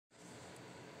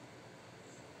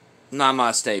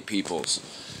Namaste, peoples.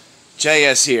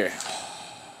 JS here.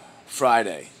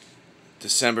 Friday,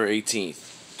 December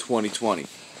 18th, 2020.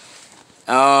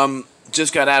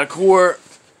 Just got out of court.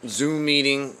 Zoom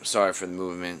meeting. Sorry for the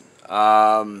movement.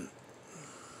 Body,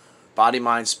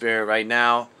 mind, spirit right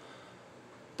now.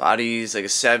 Body's like a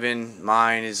 7.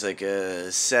 Mind is like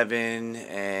a 7.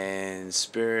 And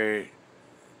spirit,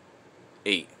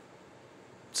 8.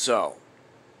 So,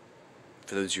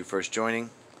 for those of you first joining,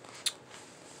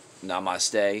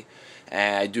 Namaste.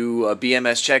 And I do a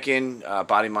BMS check-in,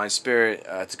 body, mind, spirit,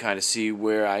 to kind of see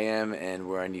where I am and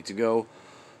where I need to go.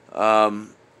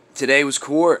 Today was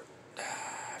court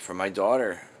for my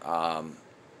daughter.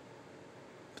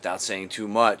 Without saying too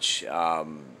much,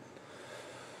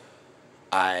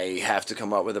 I have to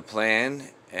come up with a plan,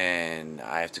 and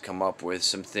I have to come up with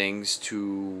some things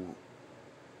to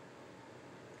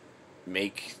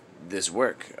make this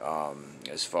work,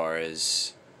 as far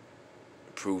as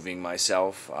proving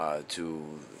myself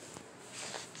to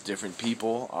different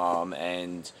people,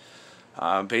 and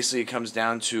basically it comes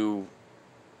down to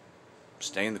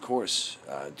staying the course,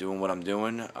 doing what I'm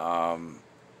doing.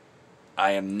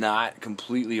 I am not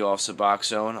completely off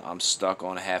Suboxone. I'm stuck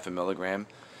on 0.5 milligram.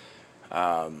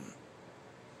 I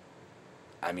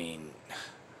mean,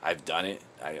 I've done it.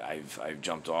 I've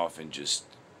jumped off and just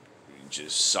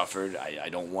suffered. I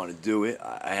don't want to do it.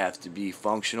 I have to be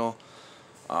functional.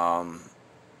 I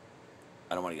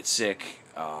don't want to get sick.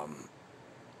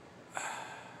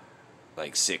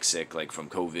 Like sick, like from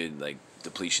COVID, like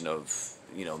depletion of,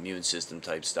 immune system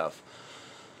type stuff.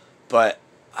 But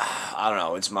I don't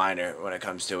know. It's minor when it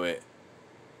comes to it.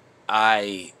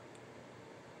 I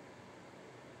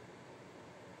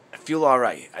feel all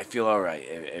right.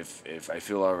 If I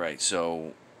feel all right.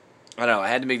 So I don't know. I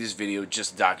had to make this video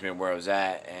just to document where I was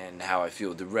at and how I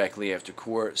feel directly after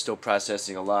court. Still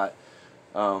processing a lot.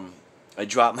 I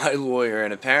dropped my lawyer,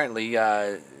 and apparently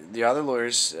the other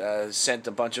lawyers sent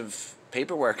a bunch of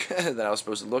paperwork that I was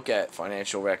supposed to look at,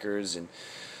 financial records and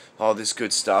all this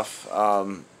good stuff.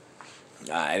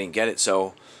 I didn't get it,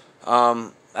 so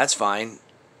that's fine.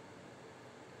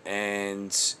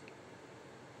 And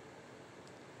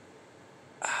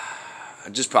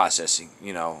I'm just processing,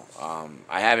 I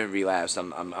haven't relapsed.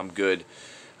 I'm good.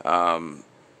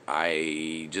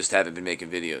 I just haven't been making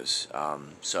videos.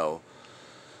 So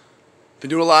been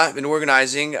doing a lot, been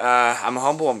organizing. I'm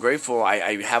humble, I'm grateful.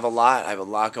 I have a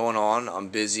lot going on. I'm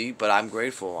busy, but I'm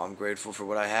grateful. I'm grateful for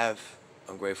what I have.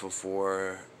 I'm grateful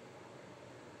for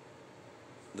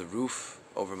the roof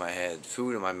over my head,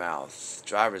 food in my mouth,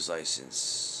 driver's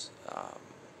license,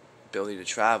 ability to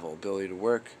travel, ability to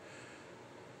work,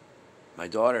 my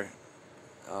daughter,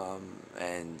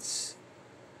 and,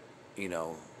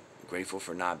 grateful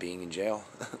for not being in jail,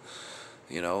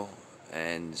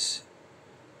 and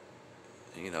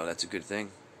that's a good thing.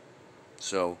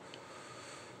 So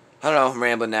I don't know, I'm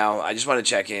rambling now. I just want to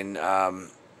check in.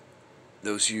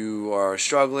 Those who are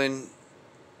struggling,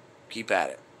 keep at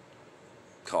it.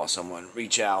 Call someone,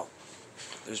 reach out.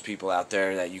 There's people out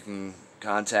there that you can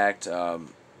contact on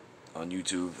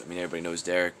YouTube. I mean, everybody knows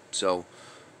Derek. So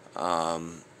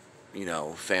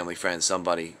family, friends,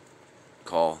 somebody,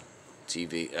 call,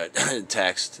 TV,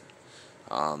 text.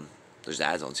 There's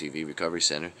ads on TV, Recovery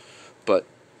Center. But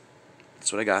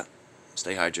that's what I got.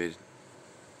 Stay hydrated.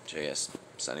 JS,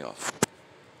 signing off.